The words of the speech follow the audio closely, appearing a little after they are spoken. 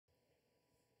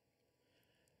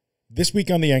This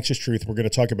week on The Anxious Truth, we're going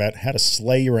to talk about how to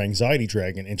slay your anxiety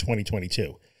dragon in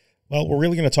 2022. Well, we're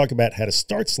really going to talk about how to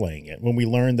start slaying it when we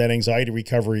learn that anxiety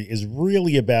recovery is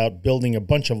really about building a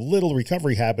bunch of little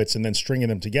recovery habits and then stringing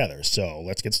them together. So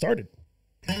let's get started.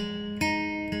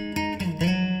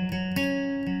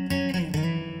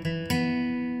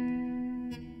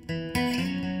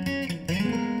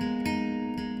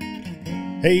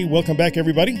 Hey, welcome back,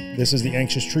 everybody. This is the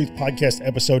Anxious Truth Podcast,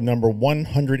 episode number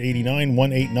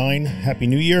 189. Happy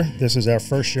New Year. This is our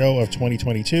first show of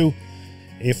 2022.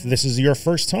 If this is your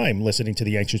first time listening to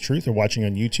the Anxious Truth or watching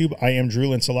on YouTube, I am Drew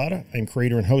Linsalata. I'm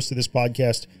creator and host of this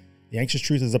podcast. The Anxious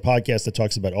Truth is a podcast that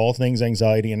talks about all things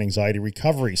anxiety and anxiety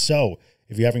recovery. So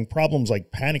if you're having problems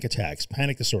like panic attacks,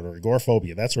 panic disorder,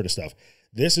 agoraphobia, that sort of stuff,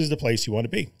 this is the place you want to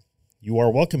be. You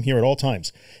are welcome here at all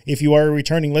times. If you are a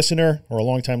returning listener or a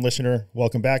longtime listener,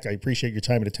 welcome back. I appreciate your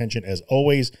time and attention as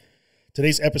always.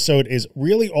 Today's episode is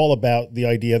really all about the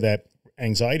idea that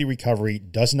anxiety recovery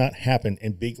does not happen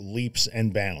in big leaps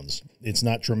and bounds. It's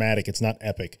not dramatic. It's not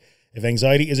epic. If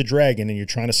anxiety is a dragon and you're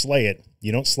trying to slay it,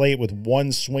 you don't slay it with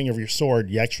one swing of your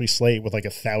sword. You actually slay it with like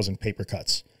 1,000 paper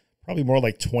cuts. Probably more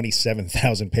like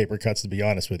 27,000 paper cuts, to be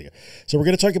honest with you. So we're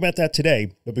going to talk about that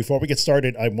today. But before we get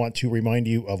started, I want to remind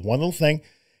you of one little thing.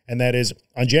 And that is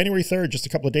on January 3rd, just a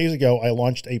couple of days ago, I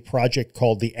launched a project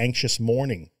called The Anxious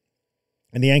Morning.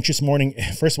 And The Anxious Morning,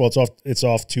 first of all, it's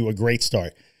off to a great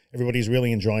start. Everybody's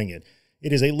really enjoying it.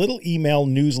 It is a little email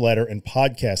newsletter and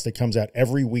podcast that comes out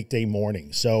every weekday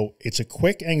morning. So it's a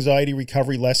quick anxiety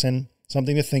recovery lesson,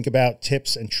 something to think about,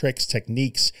 tips and tricks,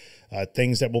 techniques,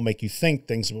 things that will make you think,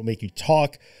 things that will make you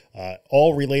talk,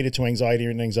 all related to anxiety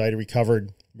and anxiety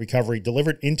recovery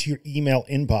delivered into your email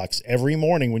inbox every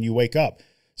morning when you wake up.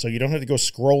 So you don't have to go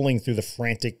scrolling through the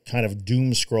frantic kind of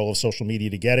doom scroll of social media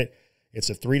to get it. It's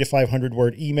a 300 to 500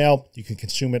 word email. You can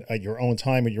consume it at your own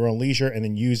time, at your own leisure, and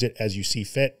then use it as you see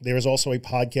fit. There is also a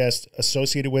podcast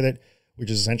associated with it,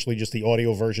 which is essentially just the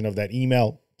audio version of that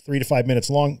email, 3 to 5 minutes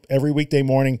long every weekday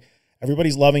morning.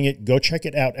 Everybody's loving it. Go check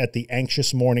it out at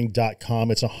theanxiousmorning.com.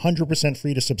 It's 100%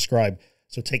 free to subscribe,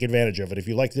 so take advantage of it. If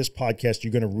you like this podcast,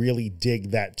 you're going to really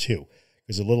dig that too.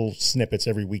 There's a little snippets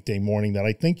every weekday morning that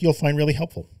I think you'll find really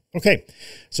helpful. Okay,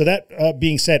 so that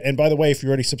being said, and by the way, if you're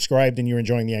already subscribed and you're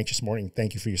enjoying The Anxious Morning,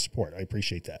 thank you for your support. I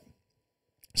appreciate that.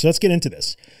 So let's get into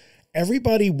this.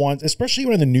 Everybody wants, especially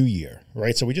around the new year,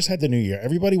 right? So we just had the new year.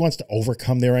 Everybody wants to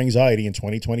overcome their anxiety in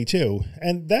 2022,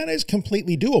 and that is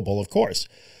completely doable, of course.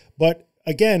 But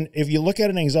again, if you look at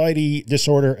an anxiety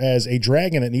disorder as a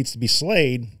dragon that needs to be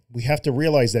slayed, we have to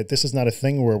realize that this is not a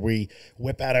thing where we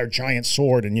whip out our giant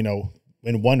sword and,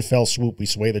 in one fell swoop, we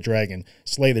slay the dragon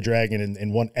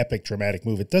in one epic dramatic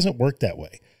move. It doesn't work that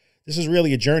way. This is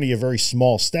really a journey of very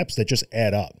small steps that just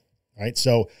add up, right?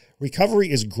 So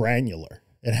recovery is granular.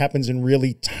 It happens in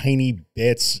really tiny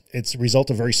bits. It's a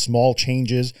result of very small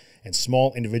changes and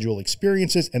small individual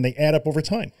experiences, and they add up over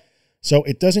time. So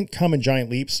it doesn't come in giant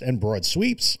leaps and broad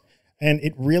sweeps. And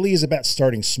it really is about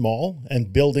starting small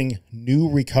and building new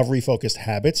recovery-focused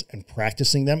habits and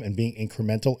practicing them and being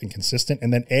incremental and consistent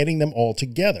and then adding them all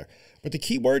together. But the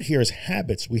key word here is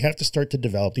habits. We have to start to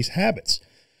develop these habits.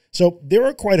 So there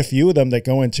are quite a few of them that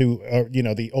go into,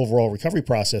 the overall recovery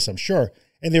process, I'm sure,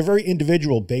 and they're very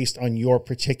individual based on your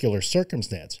particular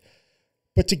circumstance.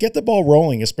 But to get the ball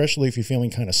rolling, especially if you're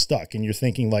feeling kind of stuck and you're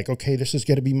thinking like, okay, this is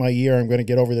going to be my year, I'm going to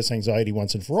get over this anxiety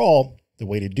once and for all, the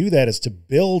way to do that is to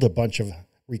build a bunch of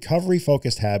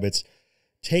recovery-focused habits,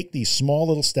 take these small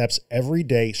little steps every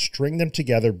day, string them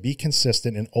together, be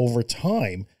consistent, and over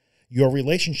time, your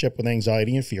relationship with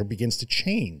anxiety and fear begins to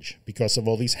change because of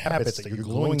all these habits that you're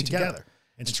gluing together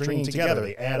and stringing together.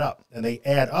 They add up, and they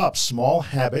add up. Small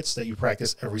habits that you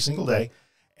practice every single day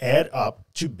add up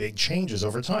to big changes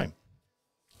over time.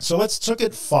 So let's look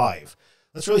at 5.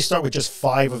 Let's really start with just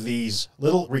 5 of these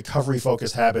little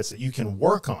recovery-focused habits that you can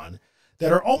work on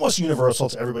that are almost universal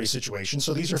to everybody's situation.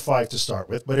 So these are 5 to start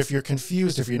with. But if you're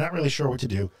confused, if you're not really sure what to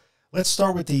do, let's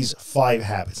start with these 5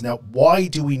 habits. Now, why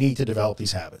do we need to develop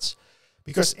these habits?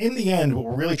 Because in the end, what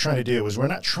we're really trying to do is we're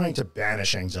not trying to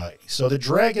banish anxiety. So the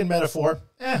dragon metaphor,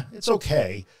 it's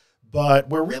okay, but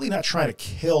we're really not trying to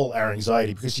kill our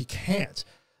anxiety because you can't.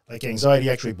 Like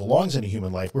anxiety actually belongs in a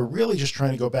human life. We're really just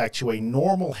trying to go back to a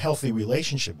normal, healthy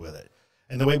relationship with it.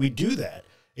 And the way we do that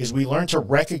is we learn to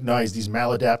recognize these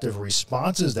maladaptive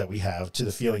responses that we have to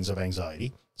the feelings of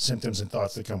anxiety, symptoms and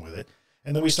thoughts that come with it.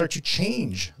 And then we start to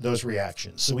change those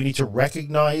reactions. So we need to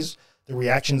recognize the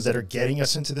reactions that are getting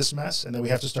us into this mess, and then we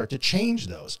have to start to change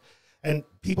those. And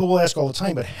people will ask all the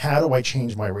time, but how do I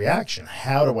change my reaction?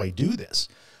 How do I do this?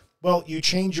 Well, you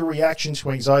change your reaction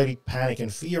to anxiety, panic,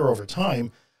 and fear over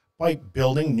time by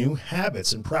building new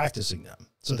habits and practicing them.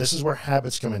 So this is where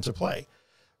habits come into play,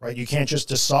 right? You can't just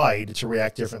decide to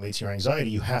react differently to your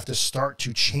anxiety. You have to start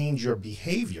to change your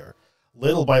behavior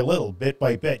little by little, bit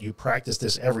by bit. You practice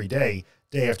this every day,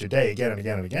 day after day, again and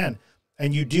again and again,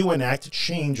 and you do enact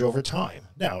change over time.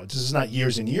 Now, this is not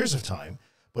years and years of time,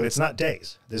 but it's not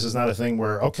days. This is not a thing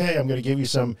where, okay, I'm going to give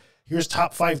you here's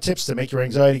top 5 tips to make your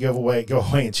anxiety go away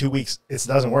in 2 weeks. It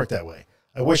doesn't work that way.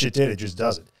 I wish it did. It just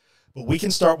doesn't. But we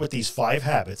can start with these 5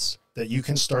 habits that you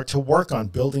can start to work on,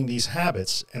 building these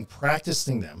habits and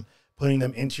practicing them, putting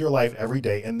them into your life every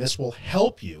day. And this will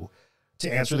help you to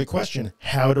answer the question,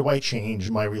 how do I change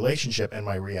my relationship and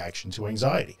my reaction to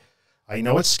anxiety? I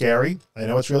know it's scary. I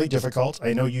know it's really difficult.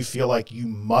 I know you feel like you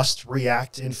must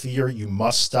react in fear. You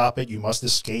must stop it. You must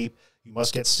escape. You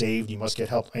must get saved. You must get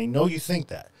help. I know you think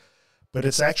that, but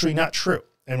it's actually not true.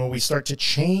 And when we start to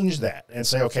change that and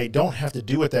say, okay, don't have to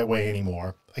do it that way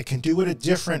anymore. I can do it a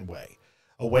different way,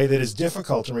 a way that is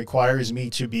difficult and requires me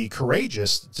to be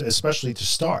courageous, especially to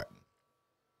start.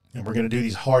 And we're going to do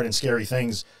these hard and scary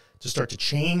things to start to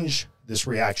change this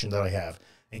reaction that I have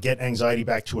and get anxiety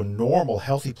back to a normal,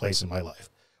 healthy place in my life.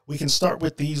 We can start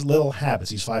with these little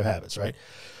habits, these 5 habits, right?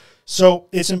 So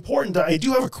it's important that I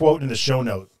do have a quote in the show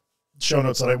notes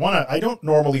that I don't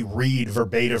normally read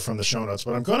verbatim from the show notes,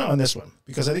 but I'm going to on this one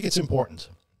because I think it's important.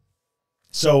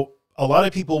 So a lot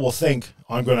of people will think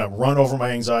I'm going to run over my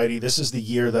anxiety. This is the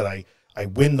year that I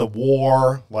win the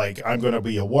war. Like I'm going to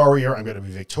be a warrior. I'm going to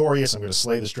be victorious. I'm going to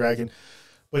slay this dragon.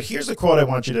 But here's the quote I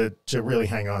want you to really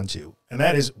hang on to. And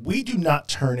that is, we do not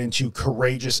turn into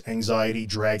courageous anxiety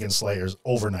dragon slayers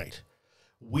overnight.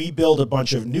 We build a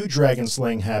bunch of new dragon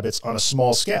slaying habits on a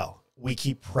small scale. We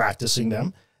keep practicing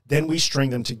them. Then we string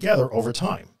them together over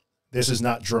time. This is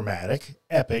not dramatic,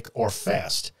 epic, or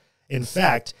fast. In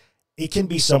fact, it can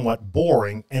be somewhat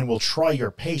boring and will try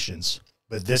your patience,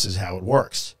 but this is how it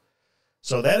works.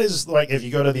 So that is like, if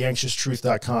you go to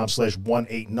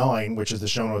theanxioustruth.com/189, which is the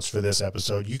show notes for this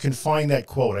episode, you can find that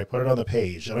quote. I put it on the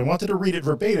page, and I wanted to read it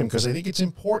verbatim because I think it's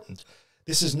important.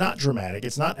 This is not dramatic.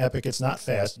 It's not epic. It's not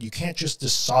fast. You can't just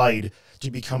decide to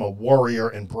become a warrior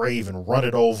and brave and run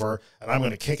it over, and I'm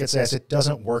going to kick its ass. It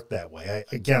doesn't work that way.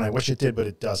 Again, I wish it did, but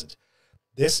it doesn't.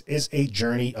 This is a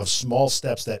journey of small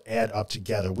steps that add up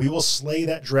together. We will slay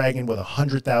that dragon with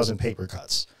 100,000 paper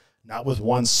cuts, not with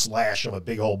one slash of a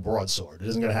big old broadsword. It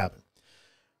isn't going to happen.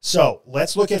 So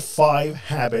let's look at 5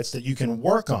 habits that you can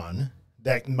work on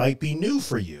that might be new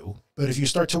for you. But if you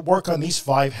start to work on these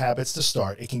 5 habits to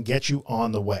start, it can get you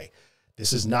on the way.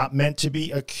 This is not meant to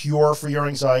be a cure for your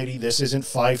anxiety. This isn't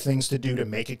 5 things to do to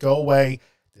make it go away.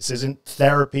 This isn't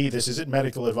therapy. This isn't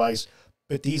medical advice.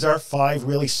 But these are 5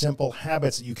 really simple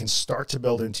habits that you can start to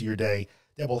build into your day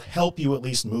that will help you at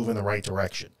least move in the right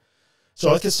direction.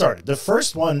 So let's get started. The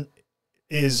first one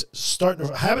is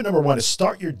habit number 1 is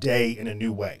start your day in a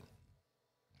new way.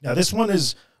 Now, this one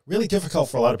is really difficult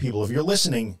for a lot of people. If you're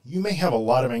listening, you may have a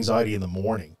lot of anxiety in the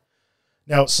morning.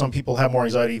 Now, some people have more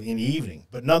anxiety in the evening,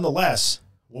 but nonetheless,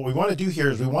 what we want to do here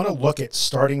is we want to look at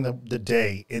starting the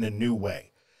day in a new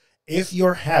way. If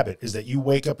your habit is that you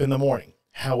wake up in the morning,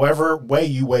 however way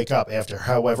you wake up after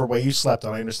however way you slept,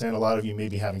 and I understand a lot of you may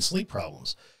be having sleep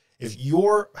problems. If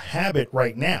your habit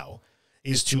right now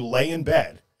is to lay in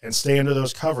bed and stay under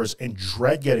those covers and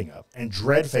dread getting up and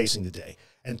dread facing the day,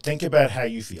 and think about how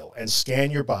you feel and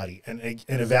scan your body and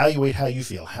evaluate how you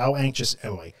feel. How anxious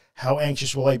am I? How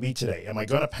anxious will I be today? Am I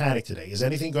going to panic today? Is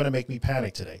anything going to make me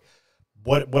panic today?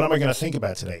 What am I going to think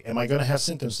about today? Am I going to have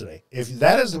symptoms today? If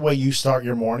that is the way you start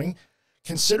your morning,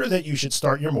 consider that you should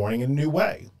start your morning in a new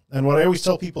way. And what I always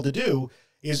tell people to do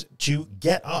is to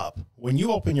get up. When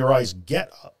you open your eyes,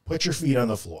 get up, put your feet on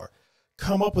the floor,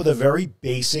 come up with a very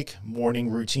basic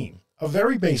morning routine, a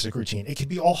very basic routine. It could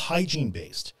be all hygiene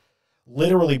based.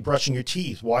 Literally brushing your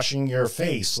teeth, washing your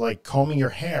face, like combing your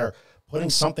hair,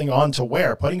 putting something on to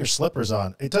wear, putting your slippers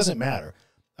on. It doesn't matter.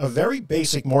 A very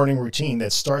basic morning routine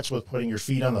that starts with putting your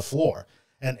feet on the floor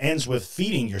and ends with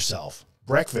feeding yourself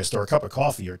breakfast or a cup of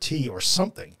coffee or tea or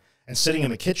something and sitting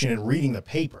in the kitchen and reading the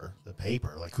paper,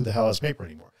 like who the hell has paper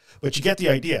anymore? But you get the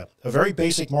idea. A very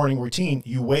basic morning routine.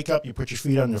 You wake up, you put your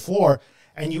feet on the floor,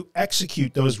 and you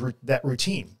execute that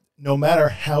routine, no matter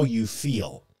how you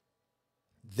feel.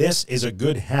 This is a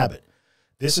good habit.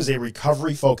 This is a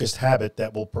recovery-focused habit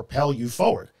that will propel you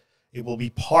forward. It will be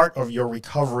part of your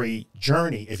recovery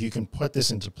journey if you can put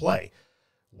this into play.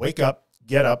 Wake up,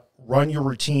 get up, run your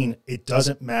routine. It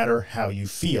doesn't matter how you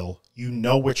feel. You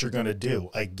know what you're going to do.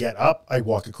 I get up, I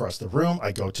walk across the room,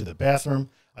 I go to the bathroom,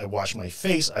 I wash my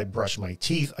face, I brush my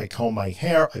teeth, I comb my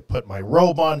hair, I put my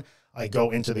robe on, I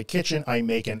go into the kitchen, I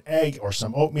make an egg or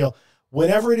some oatmeal.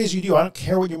 whatever it is you do, I don't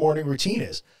care what your morning routine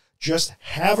is. Just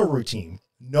have a routine.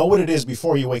 Know what it is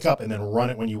before you wake up and then run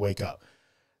it when you wake up.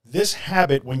 This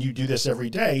habit, when you do this every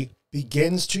day,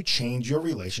 begins to change your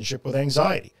relationship with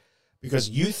anxiety, because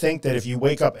you think that if you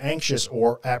wake up anxious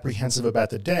or apprehensive about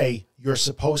the day, you're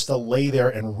supposed to lay there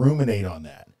and ruminate on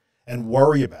that and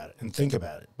worry about it and think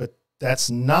about it. But that's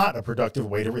not a productive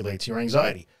way to relate to your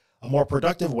anxiety. A more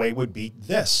productive way would be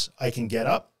this. I can get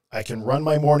up. I can run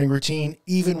my morning routine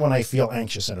even when I feel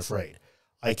anxious and afraid.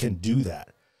 I can do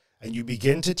that. And you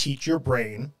begin to teach your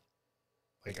brain,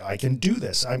 like, I can do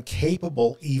this. I'm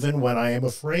capable even when I am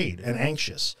afraid and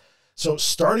anxious. So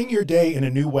starting your day in a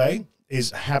new way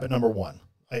is habit number one.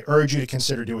 I urge you to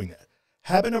consider doing that.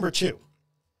 Habit number two.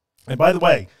 And by the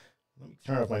way, let me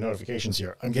turn off my notifications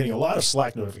here. I'm getting a lot of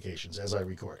Slack notifications as I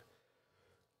record.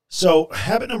 So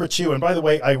habit number two, and by the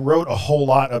way, I wrote a whole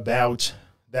lot about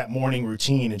that morning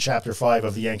routine in chapter 5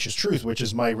 of The Anxious Truth, which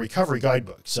is my recovery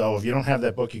guidebook. So if you don't have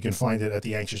that book, you can find it at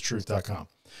theanxioustruth.com.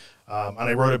 And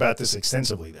I wrote about this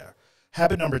extensively there.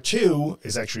 Habit number two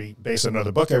is actually based on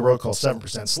another book I wrote called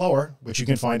 7% Slower, which you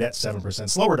can find at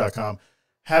 7percentslower.com.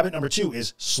 Habit number two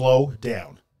is slow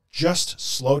down. Just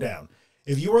slow down.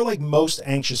 If you are like most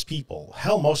anxious people,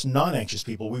 hell, most non-anxious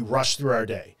people, we rush through our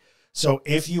day. So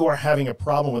if you are having a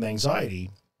problem with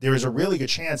anxiety, there is a really good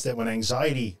chance that when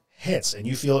anxiety hits and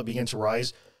you feel it begin to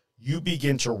rise, you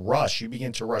begin to rush. You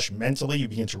begin to rush mentally. You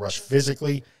begin to rush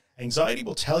physically. Anxiety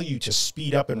will tell you to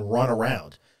speed up and run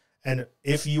around. And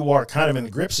if you are kind of in the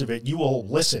grips of it, you will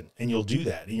listen and you'll do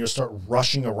that and you'll start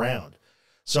rushing around.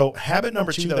 So habit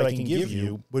number two that I can give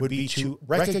you would be to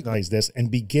recognize this and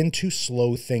begin to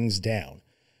slow things down.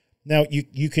 Now,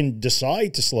 you can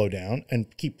decide to slow down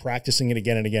and keep practicing it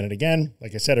again and again and again.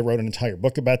 Like I said, I wrote an entire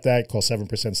book about that called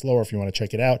 7% Slower if you want to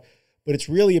check it out. But it's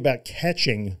really about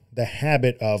catching the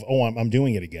habit of, oh, I'm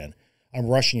doing it again. I'm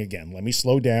rushing again. Let me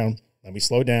slow down. Let me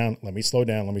slow down. Let me slow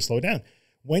down. Let me slow down.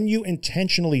 When you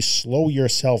intentionally slow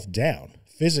yourself down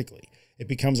physically, it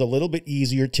becomes a little bit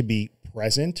easier to be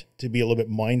present, to be a little bit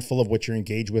mindful of what you're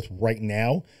engaged with right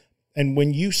now. And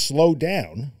when you slow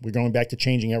down, we're going back to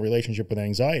changing our relationship with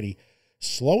anxiety.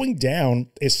 Slowing down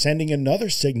is sending another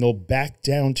signal back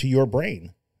down to your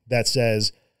brain that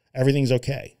says everything's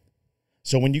okay.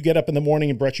 So when you get up in the morning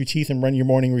and brush your teeth and run your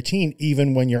morning routine,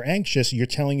 even when you're anxious, you're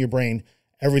telling your brain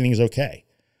everything's okay.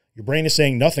 Your brain is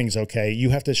saying nothing's okay. You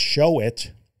have to show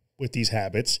it with these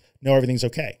habits. No, everything's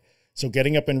okay. So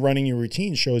getting up and running your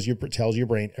routine tells your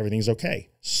brain everything's okay.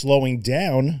 Slowing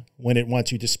down when it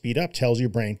wants you to speed up tells your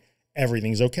brain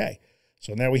everything's okay.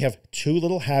 So now we have two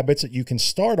little habits that you can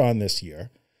start on this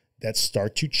year that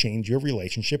start to change your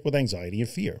relationship with anxiety and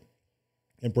fear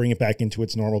and bring it back into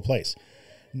its normal place.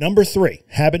 Number three,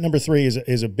 habit number three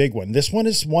is a big one. This one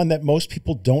is one that most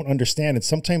people don't understand and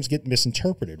sometimes get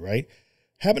misinterpreted, right?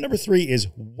 Habit number three is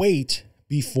wait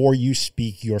before you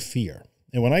speak your fear.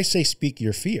 And when I say speak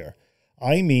your fear,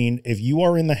 I mean if you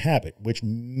are in the habit, which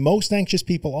most anxious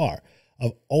people are,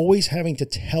 of always having to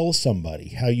tell somebody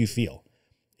how you feel.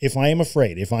 If I am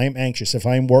afraid, if I am anxious, if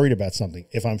I am worried about something,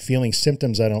 if I'm feeling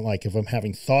symptoms I don't like, if I'm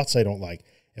having thoughts I don't like,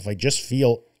 if I just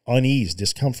feel unease,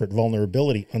 discomfort,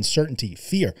 vulnerability, uncertainty,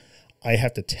 fear, I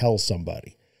have to tell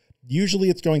somebody. Usually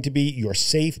it's going to be your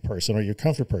safe person or your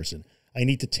comfort person. I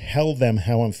need to tell them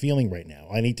how I'm feeling right now.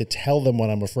 I need to tell them what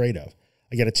I'm afraid of.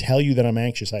 I got to tell you that I'm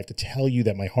anxious. I have to tell you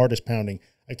that my heart is pounding.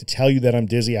 I have to tell you that I'm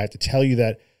dizzy. I have to tell you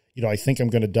that, I think I'm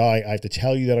going to die. I have to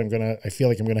tell you that I feel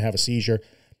like I'm going to have a seizure.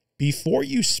 Before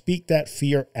you speak that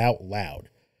fear out loud,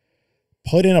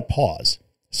 put in a pause.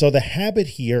 So the habit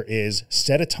here is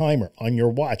set a timer on your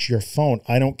watch, your phone.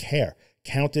 I don't care.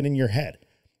 Count it in your head.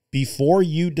 Before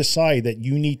you decide that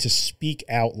you need to speak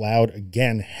out loud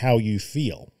again how you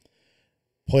feel,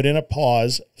 put in a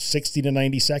pause, 60 to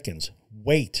 90 seconds.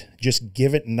 Wait, just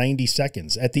give it 90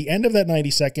 seconds. At the end of that 90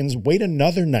 seconds, wait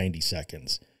another 90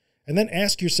 seconds. And then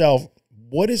ask yourself,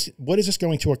 what is this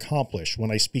going to accomplish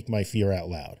when I speak my fear out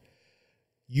loud?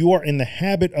 You are in the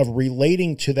habit of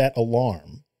relating to that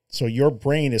alarm. So your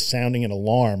brain is sounding an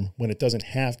alarm when it doesn't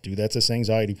have to. That's this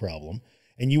anxiety problem.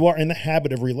 And you are in the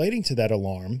habit of relating to that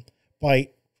alarm by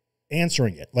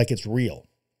answering it like it's real.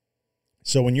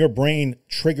 So when your brain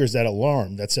triggers that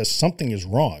alarm that says something is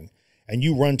wrong, and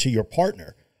you run to your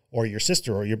partner or your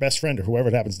sister or your best friend or whoever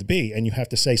it happens to be, and you have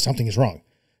to say something is wrong.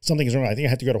 Something is wrong. I think I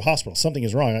have to go to a hospital. Something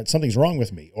is wrong. Something's wrong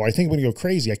with me. Or I think I'm going to go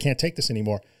crazy. I can't take this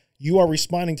anymore. You are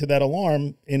responding to that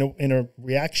alarm in a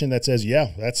reaction that says,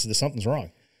 yeah, something's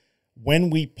wrong. When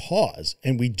we pause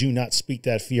and we do not speak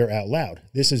that fear out loud,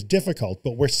 this is difficult,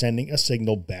 but we're sending a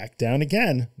signal back down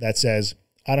again that says,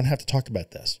 I don't have to talk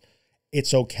about this.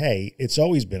 It's okay. It's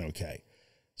always been okay.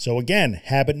 So again,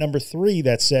 habit number 3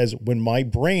 that says when my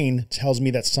brain tells me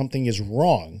that something is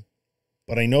wrong,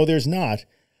 but I know there's not,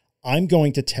 I'm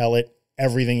going to tell it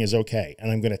everything is okay.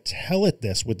 And I'm going to tell it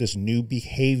this with this new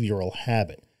behavioral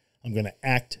habit. I'm going to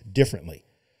act differently.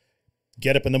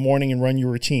 Get up in the morning and run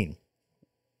your routine.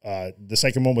 The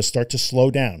second one was start to slow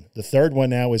down. The third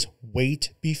one now is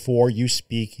wait before you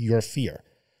speak your fear.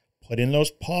 Put in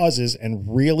those pauses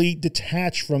and really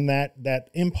detach from that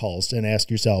impulse and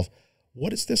ask yourself,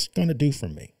 what is this going to do for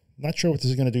me? I'm not sure what this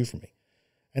is going to do for me.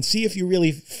 And see if you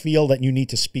really feel that you need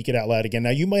to speak it out loud again.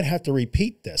 Now, you might have to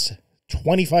repeat this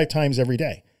 25 times every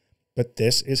day, but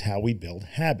this is how we build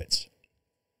habits,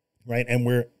 right? And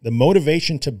the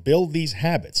motivation to build these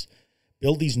habits,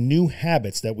 build these new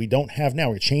habits that we don't have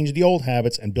now, or change the old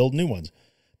habits and build new ones.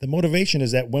 The motivation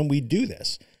is that when we do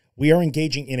this, we are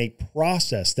engaging in a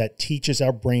process that teaches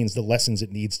our brains the lessons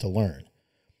it needs to learn.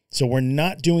 So we're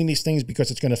not doing these things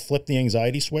because it's going to flip the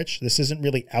anxiety switch. This isn't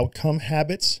really outcome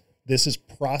habits. This is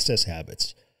process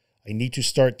habits. I need to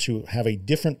start to have a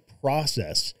different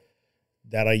process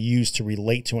that I use to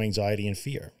relate to anxiety and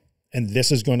fear. And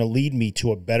this is going to lead me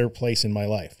to a better place in my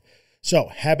life. So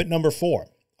habit number 4,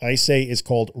 I say, is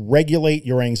called regulate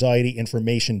your anxiety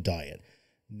information diet.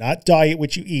 Not diet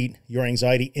what you eat, your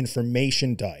anxiety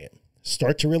information diet.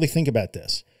 Start to really think about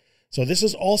this. So this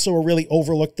is also a really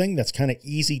overlooked thing that's kind of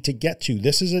easy to get to.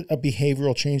 This is a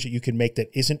behavioral change that you can make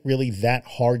that isn't really that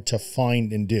hard to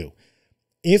find and do.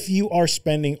 If you are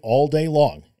spending all day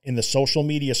long in the social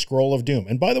media scroll of doom,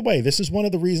 and by the way, this is one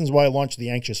of the reasons why I launched The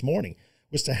Anxious Morning,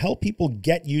 was to help people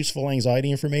get useful anxiety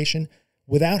information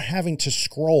without having to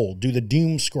scroll, do the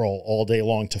doom scroll all day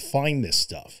long to find this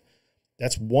stuff.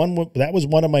 That was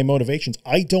one of my motivations.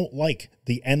 I don't like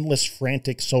the endless,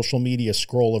 frantic social media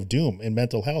scroll of doom in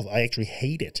mental health. I actually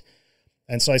hate it.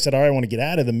 And so I said, all right, I want to get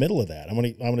out of the middle of that. I want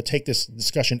to take this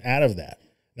discussion out of that.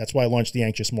 That's why I launched the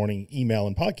Anxious Morning email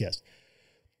and podcast.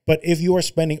 But if you are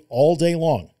spending all day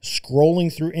long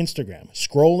scrolling through Instagram,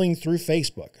 scrolling through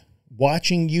Facebook,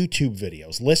 watching YouTube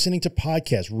videos, listening to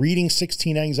podcasts, reading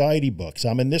 16 anxiety books,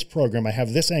 I'm in this program, I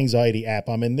have this anxiety app,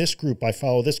 I'm in this group, I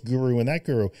follow this guru and that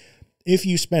guru. If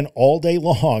you spend all day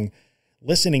long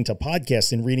listening to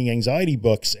podcasts and reading anxiety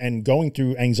books and going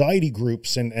through anxiety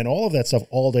groups and all of that stuff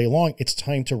all day long, it's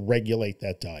time to regulate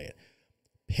that diet.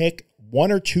 Pick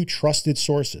 1 or 2 trusted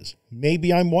sources.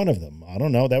 Maybe I'm one of them. I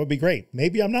don't know. That would be great.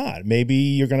 Maybe I'm not. Maybe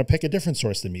you're going to pick a different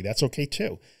source than me. That's okay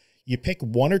too. You pick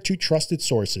 1 or 2 trusted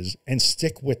sources and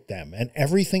stick with them, and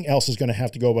everything else is going to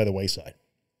have to go by the wayside.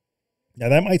 Now,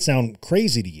 that might sound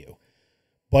crazy to you,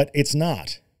 but it's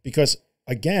not, because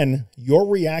again, your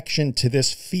reaction to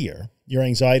this fear, your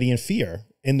anxiety and fear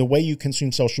in the way you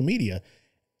consume social media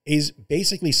is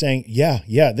basically saying, yeah,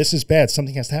 this is bad.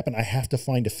 Something has to happen. I have to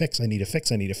find a fix. I need a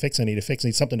fix. I need a fix. I need a fix. I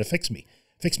need something to fix me.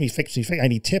 Fix me. I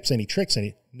need tips. I need tricks.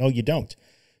 No, you don't.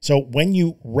 So when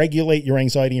you regulate your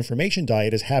anxiety information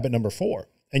diet as habit number 4,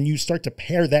 and you start to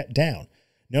pare that down,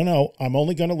 no, I'm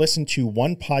only going to listen to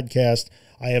 1 podcast.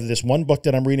 I have this 1 book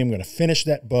that I'm reading. I'm going to finish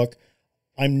that book.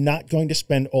 I'm not going to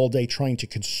spend all day trying to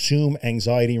consume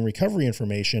anxiety and recovery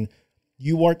information.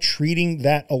 You are treating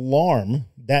that alarm,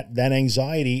 that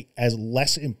anxiety, as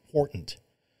less important.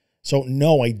 So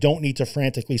no, I don't need to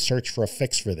frantically search for a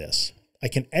fix for this. I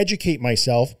can educate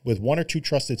myself with 1 or 2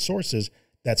 trusted sources.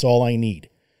 That's all I need.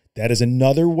 That is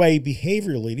another way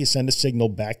behaviorally to send a signal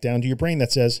back down to your brain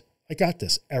that says, I got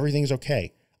this. Everything's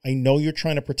okay. I know you're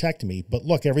trying to protect me, but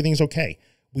look, everything's okay.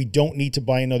 We don't need to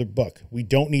buy another book. We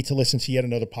don't need to listen to yet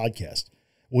another podcast.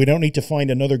 We don't need to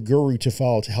find another guru to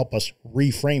follow to help us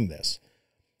reframe this.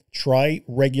 Try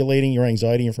regulating your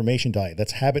anxiety information diet.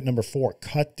 That's habit number 4.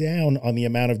 Cut down on the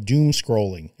amount of doom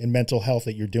scrolling in mental health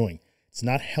that you're doing. It's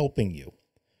not helping you.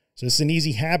 So this is an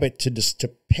easy habit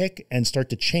to pick and start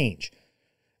to change.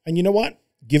 And you know what?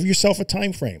 Give yourself a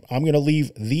time frame. I'm going to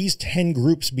leave these 10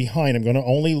 groups behind. I'm going to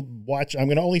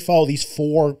only follow these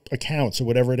 4 accounts or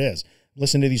whatever it is.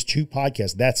 Listen to these 2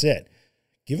 podcasts. That's it.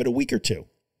 Give it a week or 2.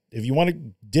 If you want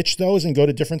to ditch those and go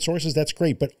to different sources, that's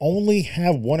great. But only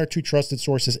have 1 or 2 trusted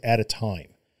sources at a time.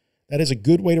 That is a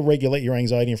good way to regulate your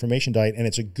anxiety information diet, and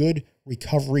it's a good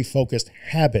recovery-focused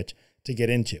habit to get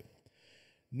into.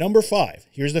 Number 5,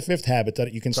 here's the 5th habit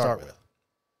that you can start with.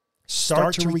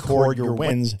 Start to record your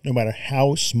wins, no matter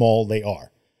how small they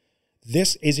are.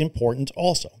 This is important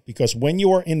also, because when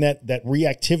you are in that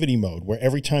reactivity mode, where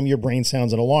every time your brain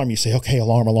sounds an alarm, you say, okay,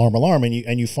 alarm, alarm, alarm,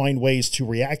 and you find ways to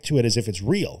react to it as if it's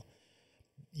real,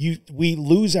 we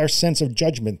lose our sense of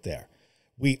judgment there.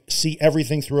 We see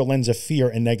everything through a lens of fear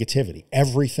and negativity.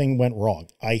 Everything went wrong.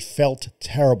 I felt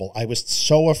terrible. I was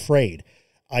so afraid.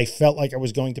 I felt like I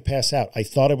was going to pass out. I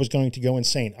thought I was going to go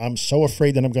insane. I'm so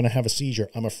afraid that I'm going to have a seizure.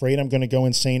 I'm afraid I'm going to go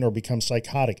insane or become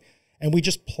psychotic. And we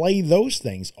just play those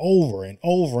things over and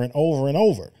over and over and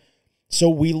over. So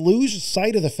we lose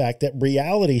sight of the fact that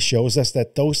reality shows us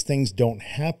that those things don't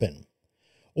happen.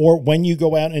 Or when you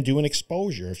go out and do an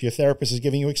exposure, if your therapist is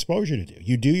giving you exposure to do,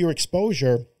 you do your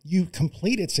exposure, you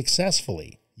complete it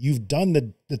successfully. You've done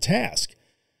the task.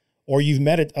 Or you've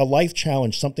met a life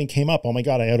challenge, something came up. Oh my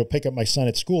God, I had to pick up my son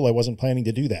at school. I wasn't planning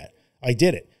to do that. I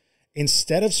did it.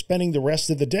 Instead of spending the rest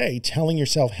of the day telling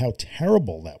yourself how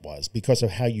terrible that was because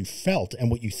of how you felt and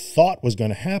what you thought was going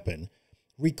to happen,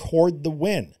 record the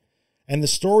win. And the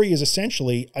story is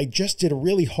essentially, I just did a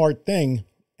really hard thing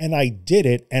and I did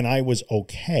it and I was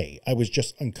okay. I was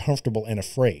just uncomfortable and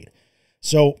afraid.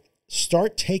 So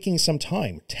start taking some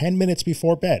time, 10 minutes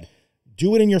before bed.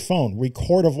 Do it in your phone,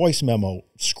 record a voice memo,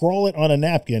 scroll it on a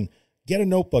napkin, get a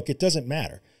notebook. It doesn't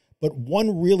matter. But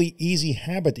one really easy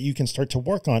habit that you can start to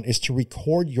work on is to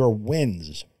record your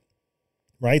wins,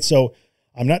 right? So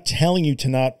I'm not telling you to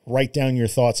not write down your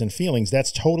thoughts and feelings.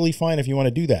 That's totally fine if you want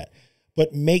to do that.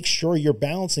 But make sure you're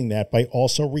balancing that by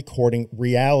also recording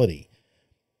reality.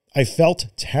 I felt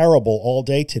terrible all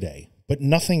day today, but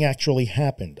nothing actually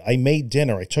happened. I made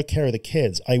dinner. I took care of the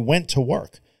kids. I went to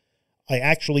work. I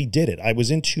actually did it. I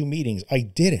was in 2 meetings. I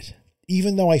did it.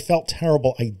 Even though I felt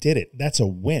terrible, I did it. That's a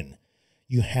win.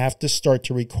 You have to start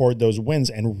to record those wins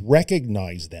and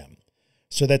recognize them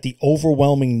so that the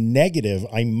overwhelming negative,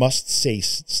 I must stay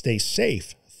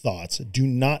safe thoughts do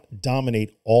not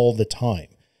dominate all the time.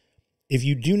 If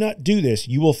you do not do this,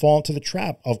 you will fall into the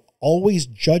trap of always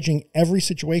judging every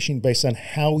situation based on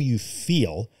how you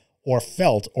feel or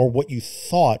felt or what you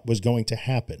thought was going to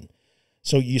happen.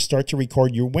 So you start to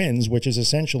record your wins, which is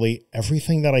essentially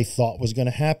everything that I thought was going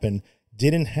to happen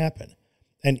didn't happen.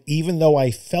 And even though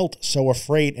I felt so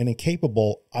afraid and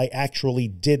incapable, I actually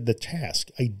did the task.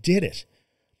 I did it.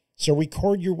 So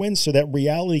record your wins so that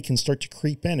reality can start to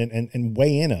creep in and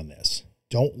weigh in on this.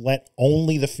 Don't let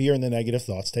only the fear and the negative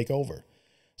thoughts take over.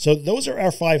 So those are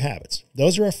our 5 habits.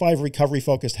 Those are our 5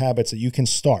 recovery-focused habits that you can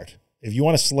start. If you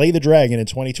want to slay the dragon in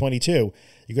 2022,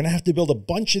 you're going to have to build a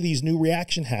bunch of these new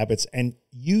reaction habits and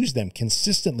use them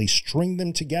consistently, string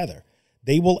them together.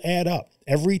 They will add up.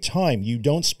 Every time you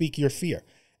don't speak your fear,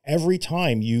 every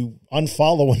time you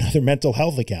unfollow another mental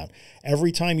health account,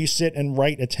 every time you sit and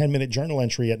write a 10-minute journal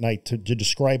entry at night to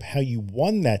describe how you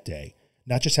won that day,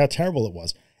 not just how terrible it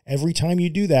was. Every time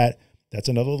you do that, that's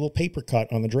another little paper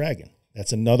cut on the dragon.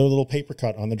 That's another little paper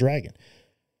cut on the dragon.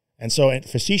 And so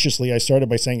facetiously, I started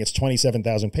by saying it's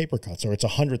 27,000 paper cuts or it's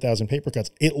 100,000 paper cuts.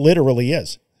 It literally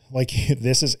is. Like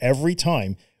this is every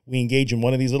time we engage in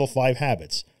one of these little 5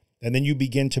 habits. And then you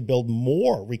begin to build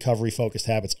more recovery-focused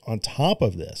habits on top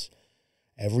of this.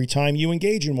 Every time you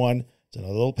engage in one, it's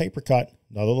another little paper cut,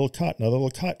 another little cut, another little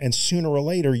cut. And sooner or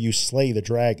later, you slay the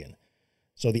dragon.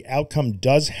 So the outcome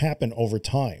does happen over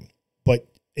time. But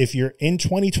if you're in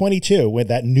 2022 with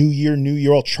that new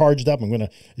year all charged up,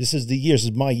 this is the year, this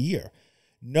is my year.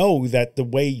 Know that the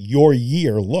way your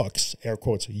year looks, air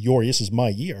quotes, this is my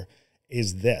year,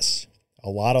 is this. A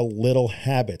lot of little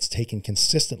habits taken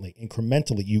consistently,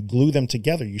 incrementally. You glue them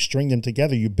together, you string them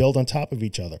together, you build on top of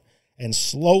each other. And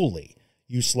slowly,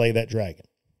 you slay that dragon.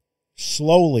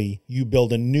 Slowly, you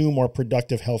build a new, more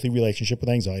productive, healthy relationship with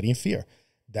anxiety and fear.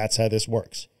 That's how this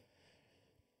works.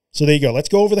 So there you go. Let's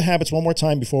go over the habits one more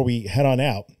time before we head on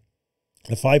out.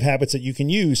 The 5 habits that you can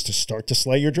use to start to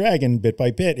slay your dragon bit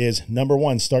by bit is, number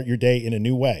 1, start your day in a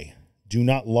new way. Do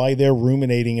not lie there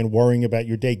ruminating and worrying about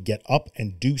your day. Get up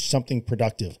and do something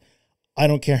productive. I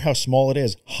don't care how small it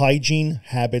is. Hygiene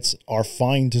habits are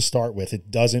fine to start with.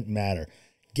 It doesn't matter.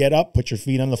 Get up, put your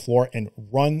feet on the floor, and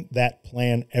run that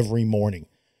plan every morning.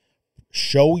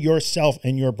 Show yourself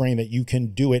and your brain that you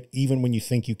can do it even when you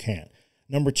think you can't.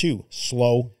 Number 2,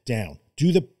 slow down.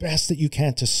 Do the best that you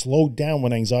can to slow down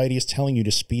when anxiety is telling you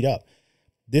to speed up.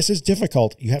 This is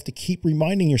difficult. You have to keep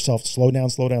reminding yourself, slow down,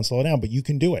 slow down, slow down, but you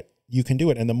can do it. You can do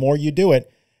it. And the more you do it,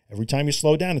 every time you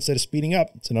slow down, instead of speeding up,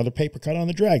 it's another paper cut on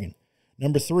the dragon.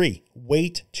 Number 3,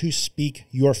 wait to speak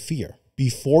your fear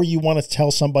before you want to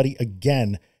tell somebody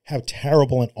again how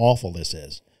terrible and awful this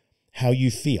is, how you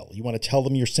feel. You want to tell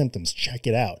them your symptoms. Check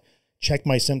it out. Check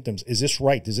my symptoms. Is this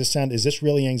right? Does this sound, is this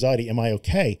really anxiety? Am I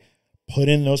okay? Put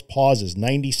in those pauses,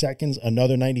 90 seconds,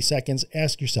 another 90 seconds.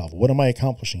 Ask yourself, what am I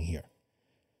accomplishing here?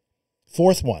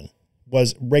 4th one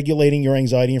was regulating your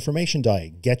anxiety information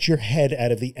diet. Get your head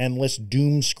out of the endless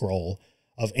doom scroll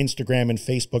of Instagram and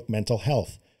Facebook mental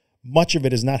health. Much of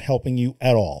it is not helping you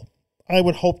at all. I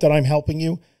would hope that I'm helping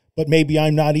you, but maybe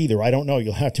I'm not either. I don't know.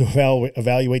 You'll have to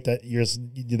evaluate that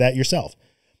yourself.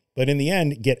 But in the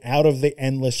end, get out of the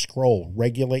endless scroll.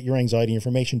 Regulate your anxiety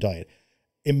information diet.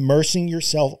 Immersing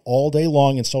yourself all day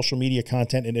long in social media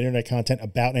content and internet content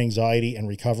about anxiety and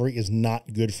recovery is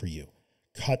not good for you.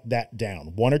 Cut that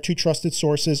down. 1 or 2 trusted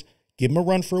sources. Give them a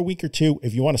run for a week or 2.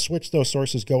 If you want to switch those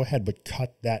sources, go ahead, but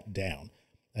cut that down.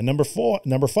 And number 5,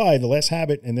 the last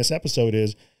habit in this episode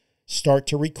is start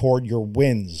to record your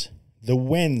wins. The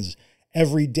wins.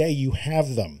 Every day you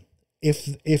have them.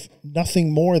 If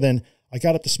nothing more than I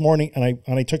got up this morning and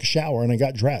I took a shower and I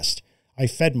got dressed. I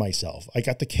fed myself. I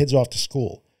got the kids off to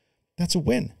school. That's a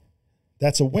win.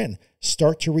 That's a win.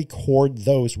 Start to record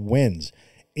those wins.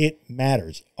 It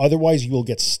matters. Otherwise, you will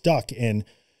get stuck in,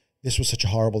 this was such a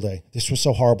horrible day. This was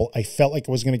so horrible. I felt like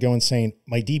I was going to go insane.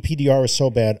 My DPDR is so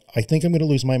bad. I think I'm going to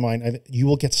lose my mind. You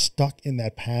will get stuck in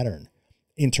that pattern.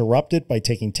 Interrupt it by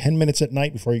taking 10 minutes at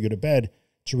night before you go to bed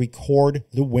to record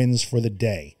the wins for the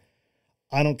day.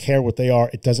 I don't care what they are.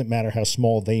 It doesn't matter how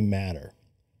small they matter.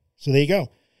 So there you go.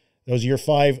 Those are your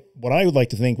 5, what I would like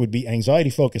to think would be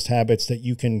anxiety-focused habits that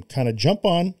you can kind of jump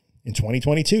on in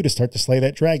 2022 to start to slay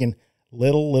that dragon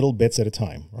little bits at a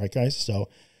time. All right, guys? So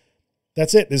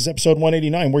that's it. This is episode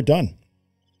 189. We're done.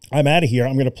 I'm out of here.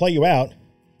 I'm going to play you out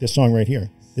this song right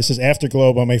here. This is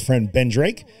Afterglow by my friend Ben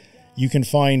Drake. You can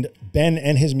find Ben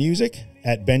and his music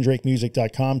at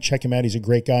bendrakemusic.com. Check him out. He's a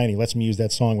great guy, and he lets me use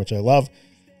that song, which I love.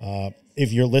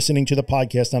 If you're listening to the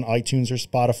podcast on iTunes or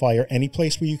Spotify or any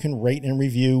place where you can rate and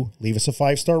review, leave us a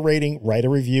 5-star rating, write a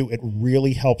review. It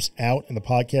really helps out in the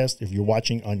podcast. If you're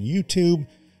watching on YouTube,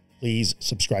 please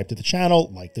subscribe to the channel,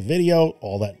 like the video,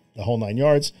 all that, the whole 9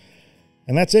 yards.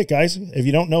 And that's it, guys. If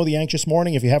you don't know The Anxious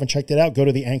Morning, if you haven't checked it out, go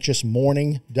to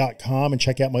theanxiousmorning.com and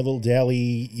check out my little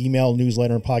daily email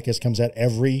newsletter and podcast. Comes out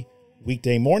every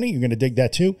weekday morning. You're going to dig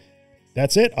that too.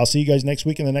 That's it. I'll see you guys next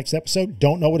week in the next episode.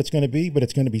 Don't know what it's going to be, but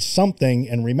it's going to be something.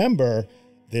 And remember,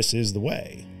 this is the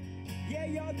way. Yeah,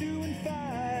 you're doing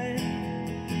fine.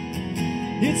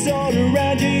 It's all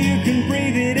around you. You can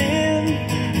breathe it in.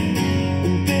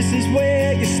 And this is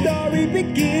where your story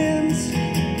begins.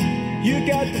 You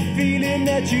got the feeling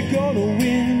that you're gonna win.